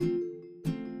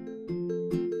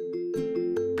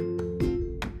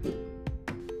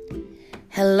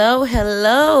Hello,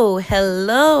 hello,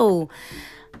 hello.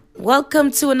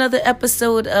 Welcome to another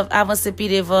episode of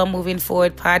Avancipideva Moving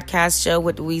Forward podcast show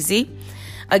with Wheezy.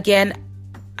 Again,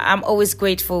 I'm always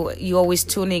grateful you always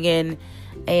tuning in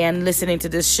and listening to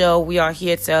this show. We are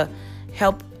here to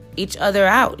help each other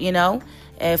out,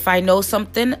 If I know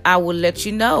something, I will let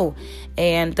you know.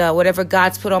 And whatever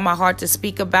God's put on my heart to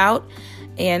speak about,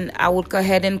 and I will go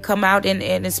ahead and come out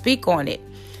and speak on it.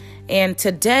 And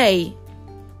today,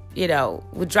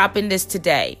 we're dropping this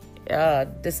today,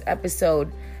 this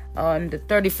episode on the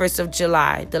 31st of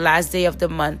July, the last day of the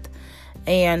month.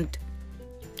 And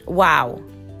wow,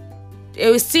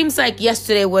 it seems like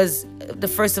yesterday was the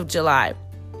 1st of July,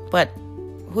 but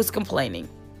who's complaining?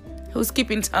 Who's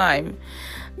keeping time?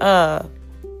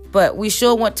 But we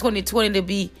sure want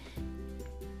 2020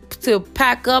 to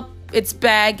pack up its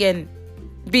bag and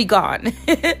be gone.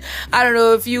 I don't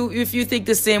know if you think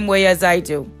the same way as I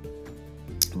do.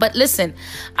 But listen,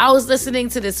 I was listening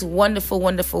to this wonderful,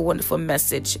 wonderful, wonderful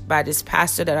message by this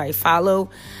pastor that I follow.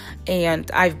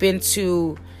 And I've been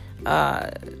to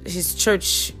his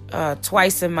church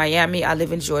twice in Miami. I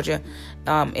live in Georgia,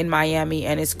 in Miami,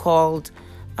 and it's called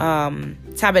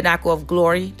Tabernacle of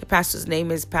Glory. The pastor's name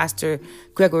is Pastor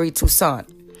Gregory Toussaint.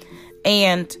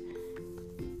 And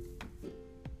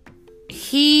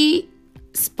he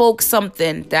spoke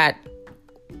something that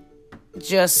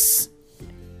just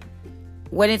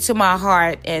went into my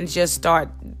heart and just start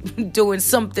doing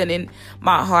something in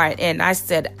my heart. And I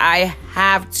said, I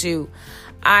have to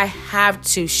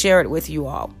share it with you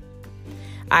all.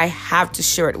 I have to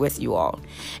share it with you all.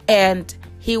 And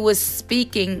he was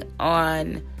speaking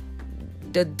on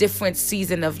the different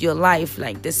season of your life,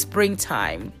 like the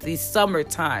springtime, the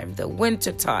summertime, the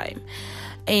wintertime.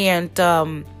 And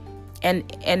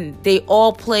they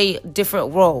all play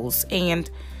different roles. And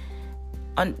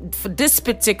for this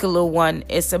particular one,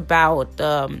 it's about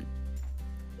the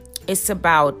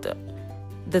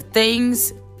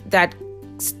things that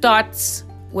starts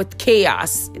with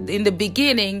chaos. In the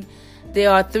beginning,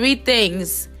 there are three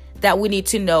things that we need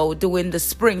to know during the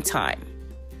springtime,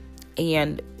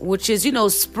 and which is,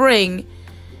 spring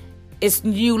is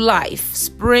new life.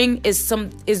 Spring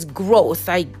is growth.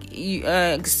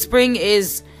 Spring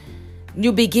is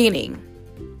new beginning.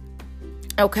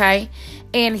 Okay.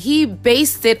 And he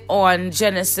based it on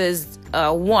Genesis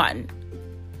 1,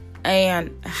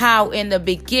 and how in the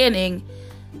beginning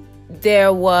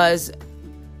there was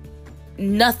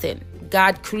nothing.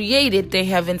 God created the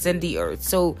heavens and the earth.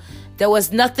 So there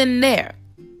was nothing there,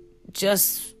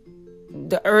 just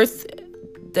the earth,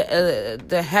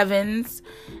 the heavens.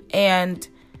 And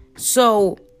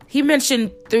so he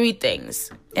mentioned three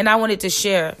things, and I want to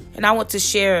share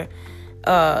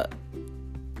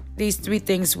these three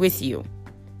things with you.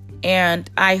 And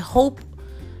I hope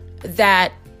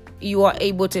that you are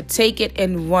able to take it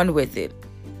and run with it,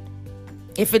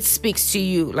 if it speaks to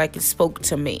you like it spoke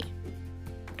to me.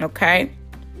 Okay?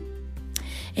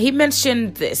 He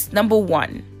mentioned this. Number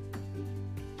one,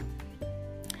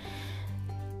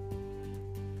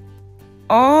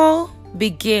 all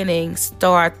beginnings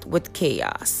start with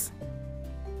chaos.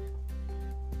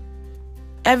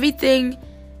 Everything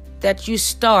that you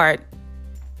start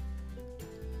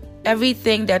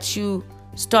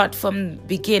from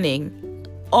beginning,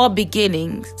 all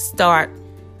beginnings start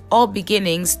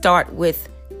with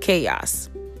chaos.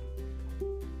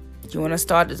 You want to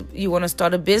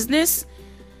start a business?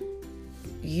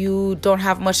 You don't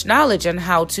have much knowledge on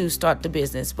how to start the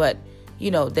business, but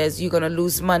you're going to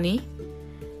lose money.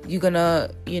 You're going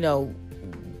to,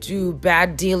 do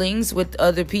bad dealings with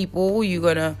other people. You're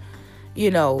going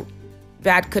to,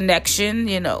 bad connection,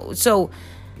 so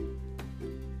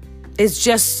it's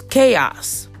just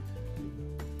chaos.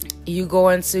 You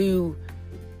going to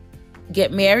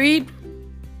get married.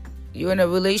 You're in a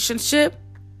relationship.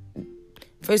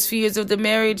 First year of the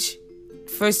marriage,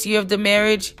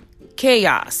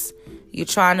 chaos. You're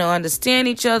trying to understand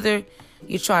each other.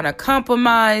 You're trying to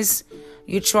compromise.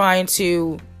 You're trying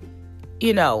to,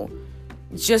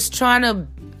 just trying to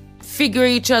figure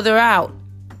each other out.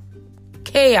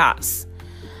 Chaos.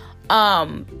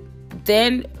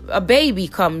 Then a baby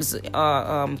comes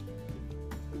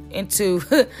into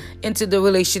the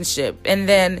relationship, and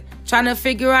then trying to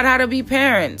figure out how to be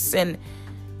parents, and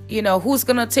who's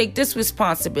gonna take this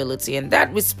responsibility and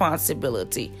that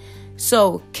responsibility.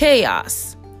 So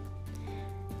chaos.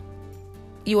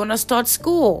 You want to start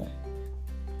school.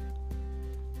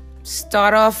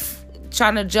 Start off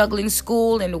trying to juggling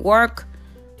school and work,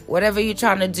 whatever you're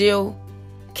trying to do.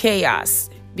 Chaos.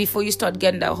 Before you start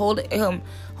getting the hold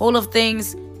of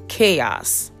things,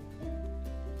 chaos.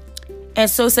 And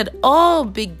so it said all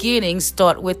beginnings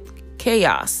start with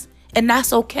chaos. And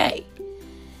that's okay.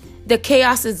 The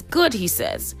chaos is good, he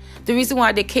says. The reason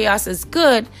why the chaos is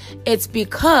good, it's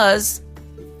because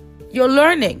you're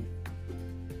learning.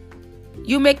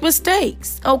 You make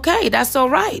mistakes. Okay, that's all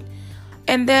right.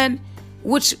 And then,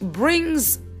 which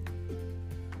brings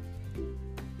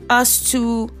us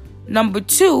to number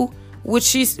 2,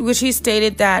 which he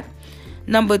stated that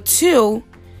number 2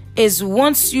 is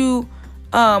once you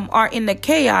are in the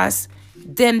chaos,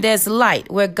 then there's light.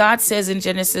 Where God says in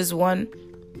Genesis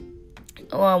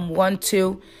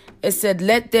 1:2, it said,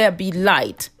 "Let there be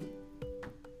light."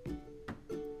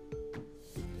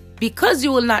 Because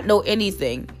you will not know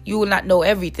anything, you will not know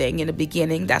everything in the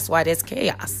beginning. That's why there's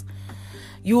chaos.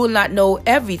 You will not know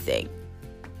everything,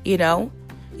 you know.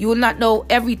 You will not know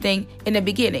everything in the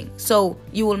beginning. So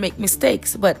you will make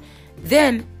mistakes. But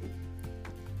then,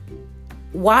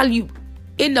 while you,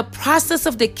 in the process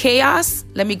of the chaos,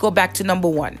 let me go back to number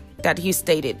 1 that he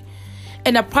stated.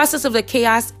 In the process of the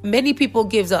chaos, many people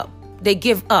give up. They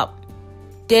give up.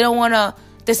 They don't want to,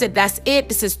 they said, that's it.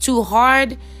 This is too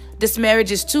hard. This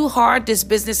marriage is too hard. This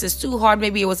business is too hard.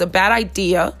 Maybe it was a bad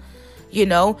idea. You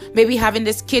know, maybe having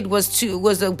this kid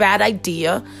was a bad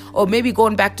idea, or maybe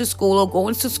going back to school or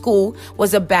going to school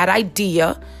was a bad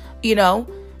idea. You know,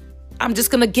 I'm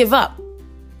just going to give up.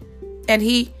 And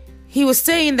he was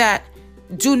saying that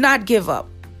do not give up.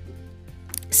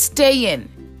 Stay in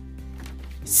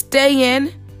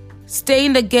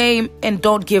the game and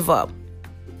don't give up.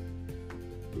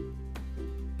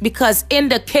 Because in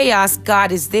the chaos,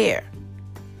 God is there.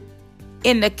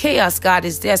 In the chaos, God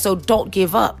is there. So don't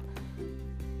give up.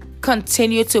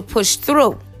 Continue to push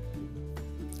through.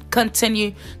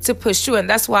 Continue to push through. And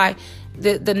that's why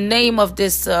the name of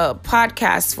this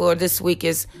podcast for this week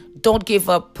is Don't Give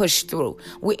Up, Push Through.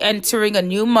 We're entering a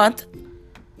new month,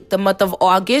 the month of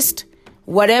August.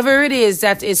 Whatever it is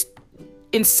that is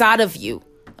inside of you,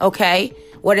 okay?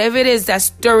 Whatever it is that's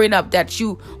stirring up that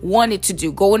you wanted to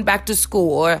do, going back to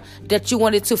school, or that you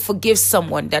wanted to forgive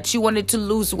someone, that you wanted to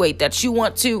lose weight, that you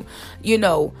want to, you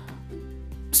know,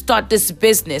 start this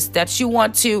business, that you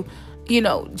want to, you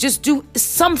know, just do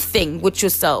something with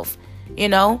yourself, you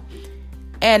know,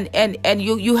 and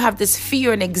you have this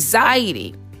fear and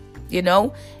anxiety, you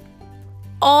know.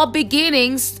 All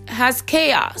beginnings has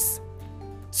chaos.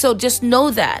 So just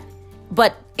know that.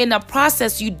 But in the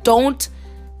process, you don't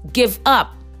give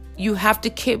up. You have to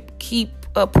keep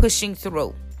pushing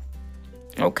through.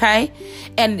 Okay?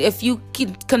 And if you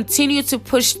continue to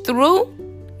push through,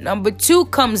 number 2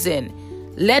 comes in.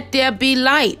 Let there be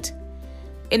light.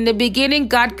 In the beginning,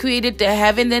 God created the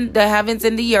heavens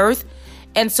and the earth.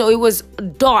 And so it was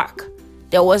dark.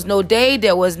 There was no day.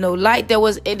 There was no light. There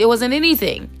wasn't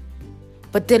anything.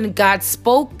 But then God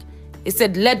spoke. It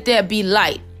said, let there be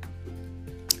light.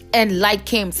 And light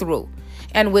came through.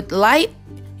 And with light,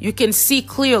 you can see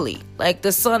clearly. Like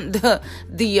the sun,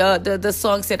 the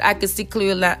song said, I can see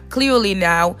clearly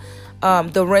now.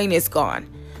 The rain is gone.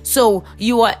 So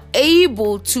you are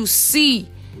able to see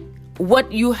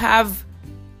what you have,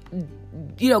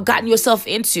 you know, gotten yourself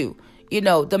into. You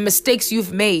know, the mistakes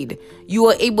you've made, you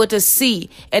are able to see.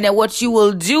 And then what you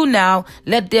will do now,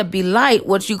 let there be light.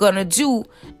 What you're going to do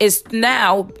is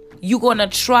now you're going to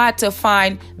try to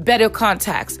find better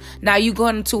contacts. Now you're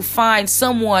going to find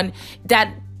someone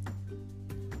that,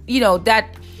 you know,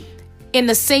 that in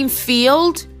the same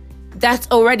field that's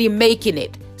already making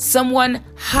it. Someone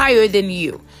higher than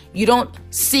you. You don't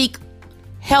seek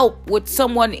help with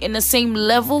someone in the same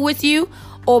level with you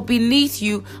or beneath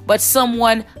you, but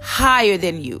someone higher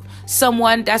than you.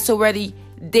 Someone that's already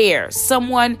there.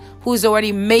 Someone who's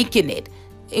already making it.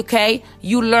 Okay,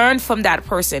 you learn from that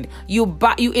person. You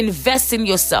invest in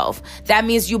yourself. That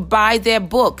means you buy their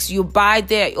books, you watch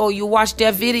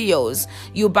their videos,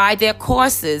 you buy their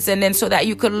courses, and then so that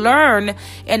you can learn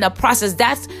in the process.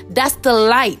 That's the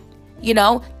light. You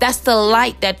know, that's the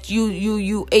light that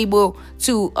you able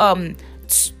to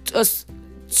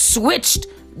switch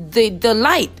the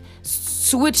light,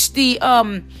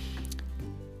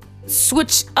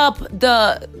 switch up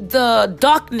the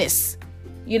darkness.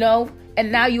 You know. And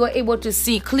now you are able to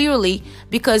see clearly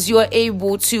because you are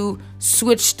able to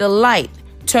switch the light,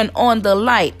 turn on the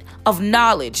light of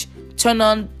knowledge, turn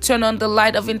on the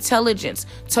light of intelligence,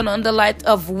 turn on the light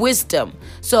of wisdom.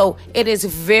 So it is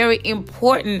very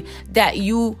important that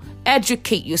you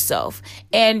educate yourself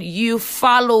and you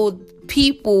follow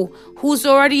people who's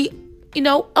already, you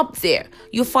know, up there.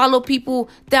 You follow people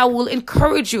that will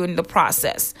encourage you in the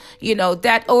process, you know,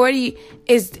 that already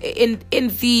is in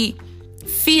the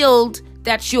field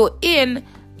that you're in.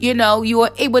 You know, you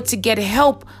are able to get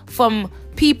help from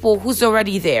people who's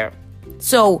already there.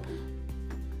 So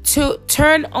to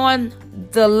turn on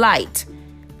the light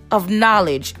of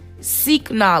knowledge, seek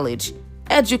knowledge,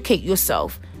 educate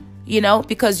yourself,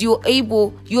 because you'll be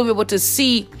able to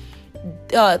see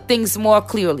things more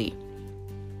clearly.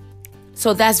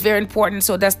 So that's very important.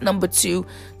 So that's number 2.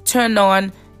 Turn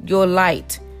on your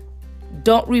light.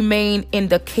 Don't remain in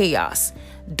the chaos.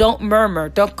 Don't murmur.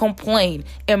 Don't complain.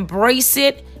 Embrace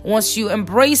it. Once you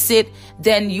embrace it,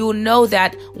 then you'll know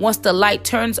that once the light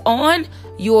turns on,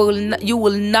 you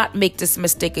will not make this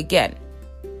mistake again.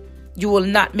 You will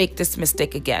not make this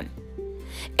mistake again.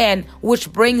 And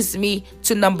which brings me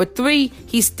to number 3.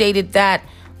 He stated that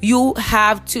you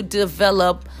have to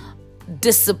develop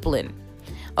discipline.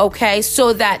 Okay,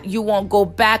 so that you won't go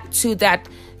back to that,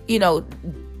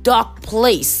 dark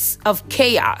place of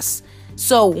chaos.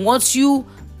 So once you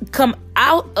come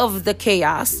out of the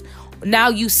chaos, now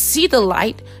you see the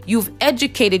light. You've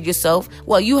educated yourself.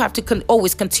 Well, you have to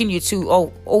always continue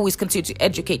to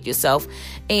educate yourself,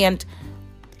 and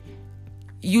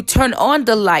you turn on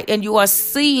the light, and you are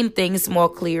seeing things more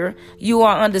clear. You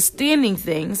are understanding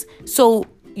things. So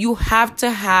you have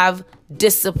to have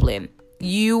discipline.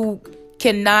 You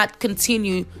cannot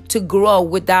continue to grow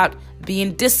without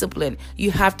being disciplined. You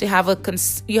have to have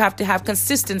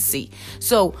consistency.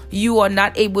 So you are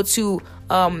not able to.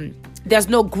 There's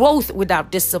no growth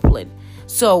without discipline.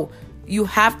 So you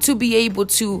have to be able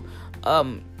to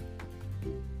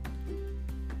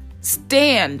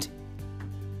stand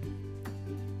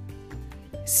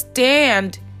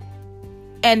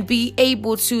and be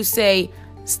able to say,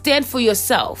 stand for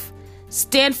yourself,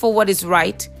 stand for what is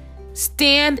right.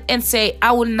 Stand and say,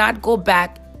 I will not go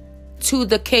back to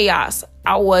the chaos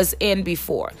I was in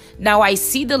before. Now I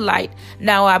see the light.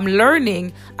 Now I'm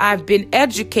learning. I've been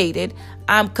educated.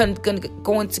 I'm going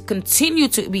to continue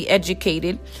to be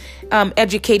educated,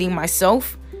 educating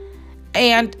myself.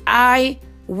 And I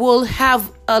will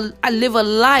have a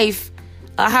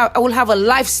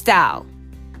lifestyle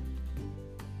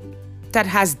that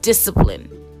has discipline.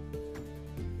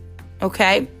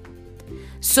 Okay?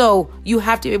 So you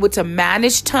have to be able to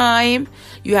manage time.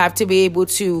 You have to be able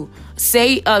to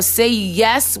say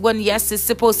yes when yes is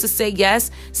supposed to say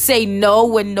yes. Say no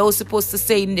when no is supposed to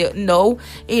say no.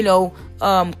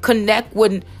 Connect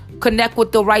with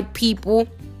the right people.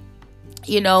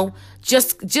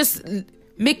 Just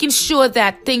making sure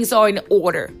that things are in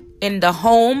order in the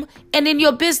home and in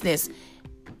your business.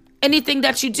 Anything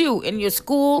that you do in your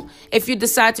school, if you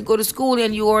decide to go to school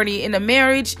and you're already in a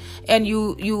marriage and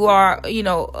you are,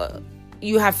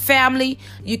 you have family,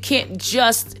 you can't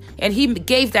just, and he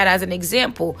gave that as an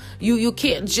example, you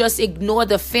can't just ignore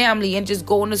the family and just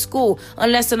go into school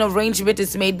unless an arrangement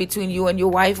is made between you and your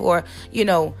wife, or,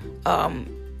 your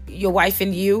wife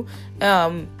and you.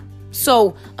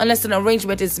 So unless an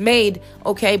arrangement is made,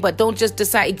 okay, but don't just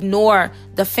ignore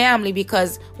the family,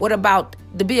 because what about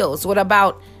the bills? What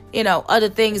about other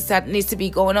things that needs to be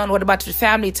going on? What about your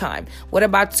family time? What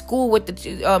about school with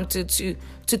the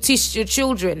to teach your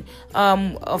children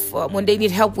when they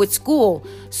need help with school?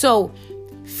 So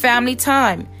family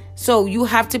time. So you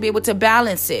have to be able to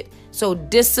balance it. So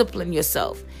discipline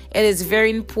yourself. It is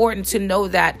very important to know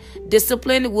that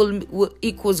discipline will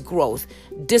equals growth.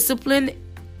 Discipline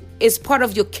is part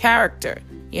of your character,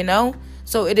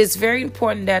 So it is very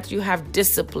important that you have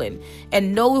discipline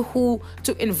and know who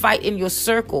to invite in your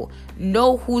circle.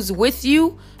 Know who's with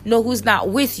you, know who's not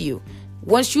with you.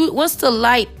 Once the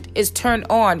light is turned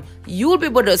on, you'll be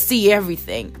able to see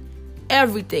everything.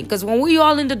 Because when we're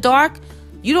all in the dark,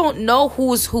 you don't know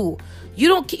who's who.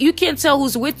 You can't tell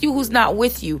who's with you, who's not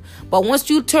with you. But once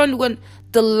you turn on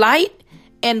the light,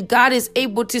 and God is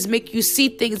able to make you see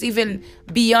things even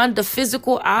beyond the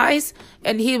physical eyes,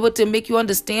 and He's able to make you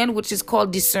understand, which is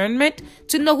called discernment,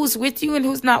 to know who's with you and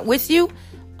who's not with you.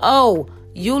 Oh,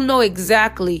 you'll know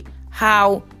exactly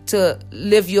how to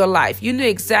live your life. You know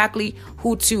exactly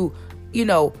who to,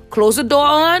 close the door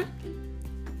on,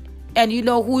 and you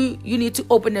know who you need to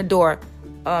open the door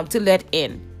to let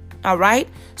in. All right.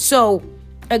 So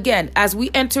again, as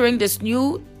we entering this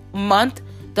new month,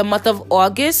 the month of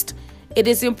August, it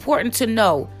is important to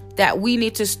know that we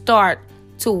need to start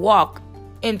to walk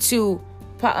into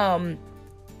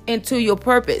your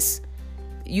purpose.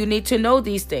 You need to know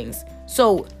these things.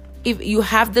 So if you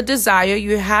have the desire,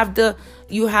 you have the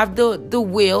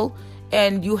will,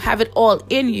 and you have it all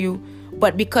in you,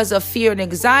 but because of fear and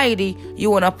anxiety,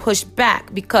 you want to push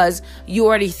back because you're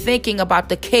already thinking about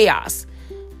the chaos.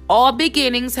 All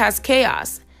beginnings has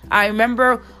chaos. I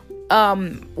remember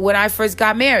when I first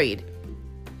got married.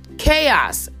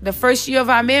 Chaos. The first year of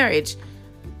our marriage,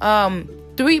 3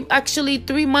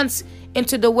 months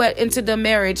into the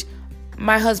marriage,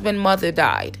 my husband's mother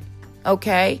died.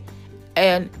 Okay.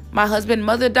 And my husband's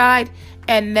mother died.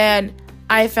 And then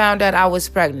I found out I was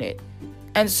pregnant.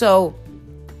 And so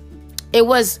it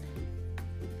was,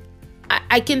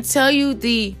 I can tell you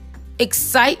the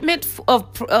excitement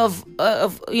of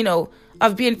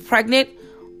being pregnant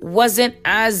wasn't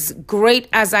as great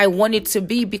as I wanted to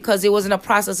be, because it was in a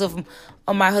process of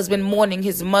my husband mourning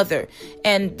his mother.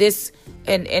 And this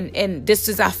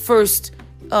is our first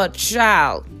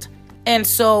child. And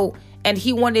so, and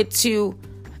he wanted to,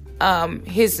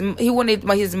 his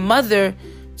mother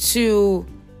to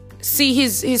see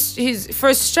his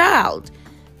first child,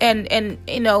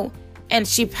 and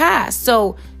she passed.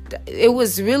 So it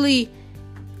was really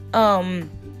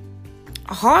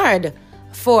hard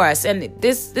for us. And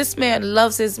this man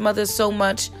loves his mother so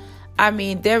much. I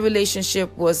mean, their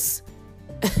relationship was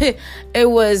it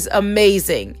was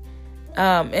amazing.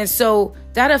 And so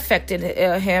that affected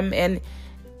him, and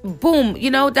boom,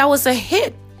 that was a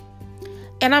hit.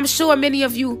 And I'm sure many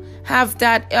of you have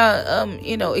that,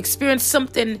 experienced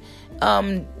something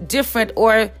different,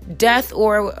 or death,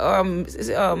 or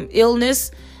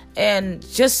illness. And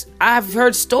just, I've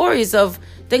heard stories of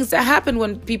things that happen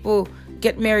when people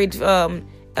get married.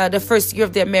 The first year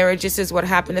of their marriage, this is what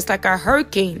happened. It's like a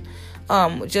hurricane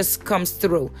just comes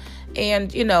through.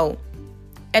 And,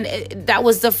 that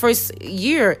was the first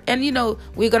year. And,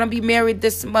 we're going to be married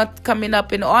this month coming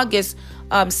up in August,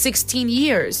 16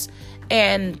 years.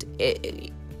 And,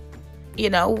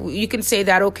 you can say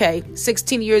that, okay,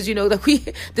 16 years,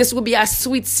 that this will be our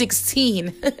sweet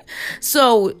 16.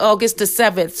 So August the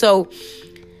 7th. So,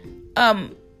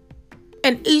 and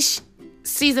each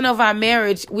season of our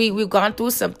marriage, we've gone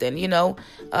through something,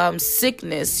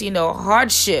 sickness,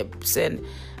 hardships and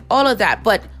all of that.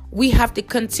 But we have to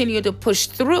continue to push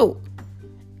through.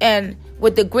 And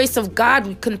with the grace of God,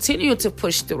 we continue to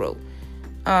push through.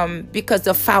 Because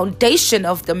the foundation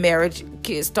of the marriage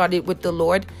started with the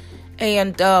Lord.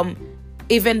 And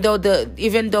even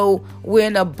though we're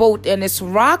in a boat and it's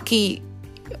rocky,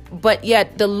 but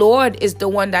yet the Lord is the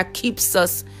one that keeps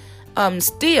us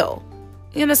still.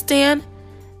 You understand?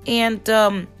 And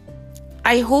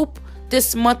I hope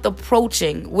this month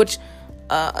approaching, which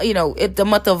the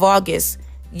month of August,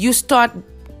 you start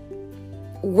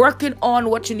working on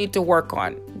what you need to work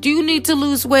on. Do you need to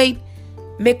lose weight?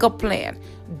 Make a plan.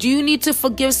 Do you need to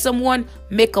forgive someone?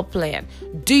 Make a plan.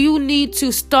 Do you need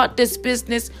to start this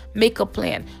business? Make a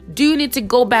plan. Do you need to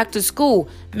go back to school?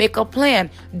 Make a plan.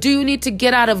 Do you need to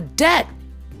get out of debt?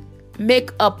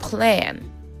 Make a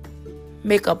plan.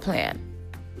 Make a plan.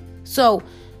 So,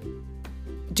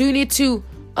 do you need to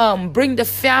bring the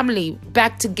family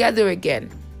back together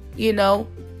again?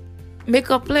 Make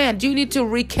a plan. Do you need to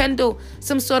rekindle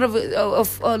some sort of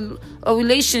a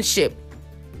relationship?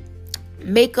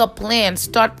 Make a plan.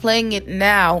 Start playing it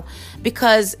now.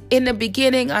 Because in the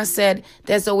beginning, I said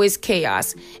there's always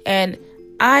chaos. And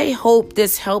I hope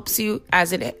this helps you,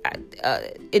 as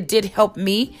it did help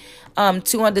me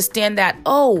to understand that,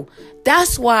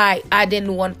 that's why I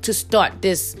didn't want to start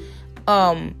this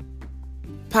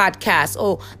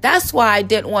podcast. That's why I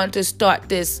didn't want to start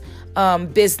this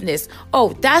business.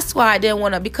 That's why I didn't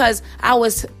want to, because I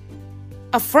was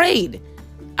afraid.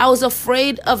 I was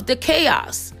afraid of the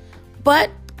chaos.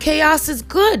 But chaos is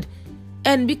good.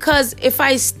 And because if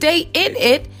I stay in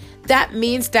it, that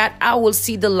means that I will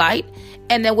see the light.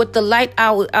 And then with the light,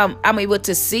 I'm able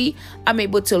to see. I'm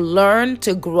able to learn,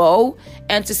 to grow,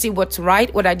 and to see what's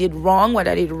right, what I did wrong, what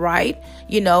I did right.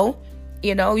 You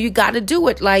got to do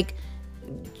it. Like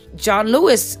John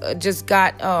Lewis just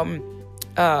got,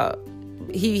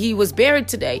 he was buried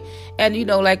today. And,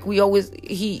 like we always,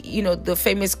 the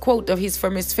famous quote of his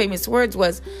famous words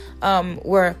was,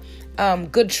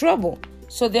 good trouble.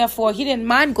 So therefore, he didn't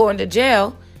mind going to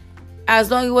jail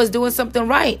as long as he was doing something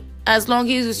right. As long as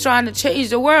he was trying to change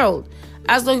the world.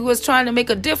 As long as he was trying to make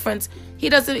a difference. He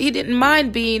didn't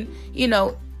mind being,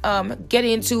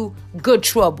 getting into good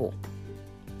trouble.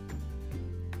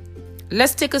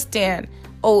 Let's take a stand.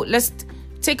 Let's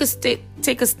take a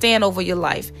stand over your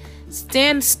life.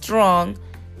 Stand strong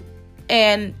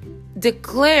and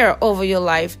declare over your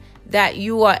life that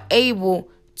you are able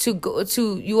to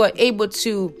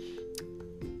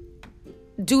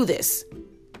do this.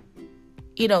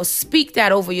 Speak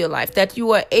that over your life, that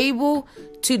you are able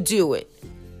to do it.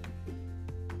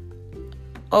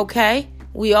 Okay?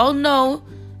 We all know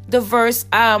the verse,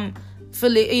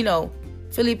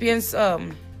 Philippians,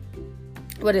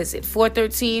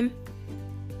 4:13.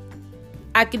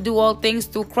 I can do all things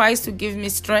through Christ who gives me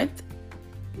strength.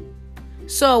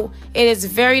 So it is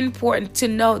very important to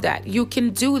know that you can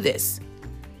do this.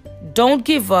 Don't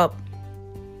give up.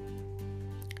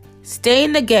 Stay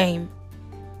in the game.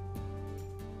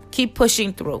 Keep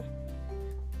pushing through.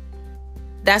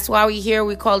 That's why we here.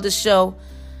 We call the show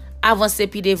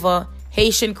Avancer Pi Devant,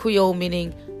 Haitian Creole,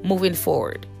 meaning moving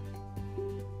forward.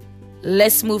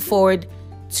 Let's move forward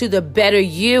to the better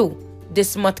you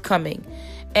this month coming.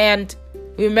 And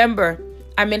remember,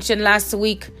 I mentioned last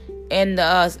week in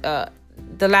the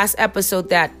last episode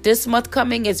that this month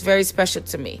coming is very special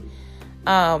to me.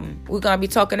 We're going to be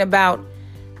talking about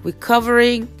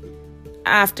recovering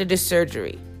after the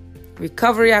surgery.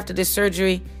 Recovery after the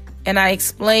surgery. And I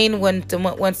explain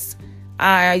once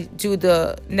I do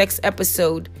the next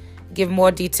episode, give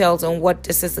more details on what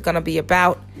this is going to be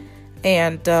about.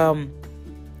 And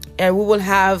we will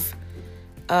have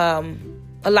a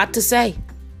lot to say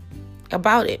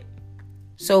about it.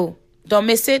 So don't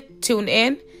miss it. Tune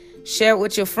in. Share it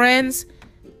with your friends.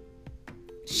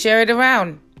 Share it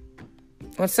around.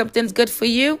 When something's good for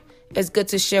you, it's good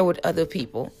to share with other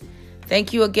people.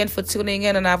 Thank you again for tuning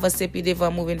in on Avancer Pi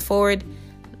Devant moving forward.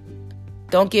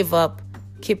 Don't give up.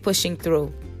 Keep pushing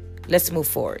through. Let's move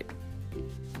forward.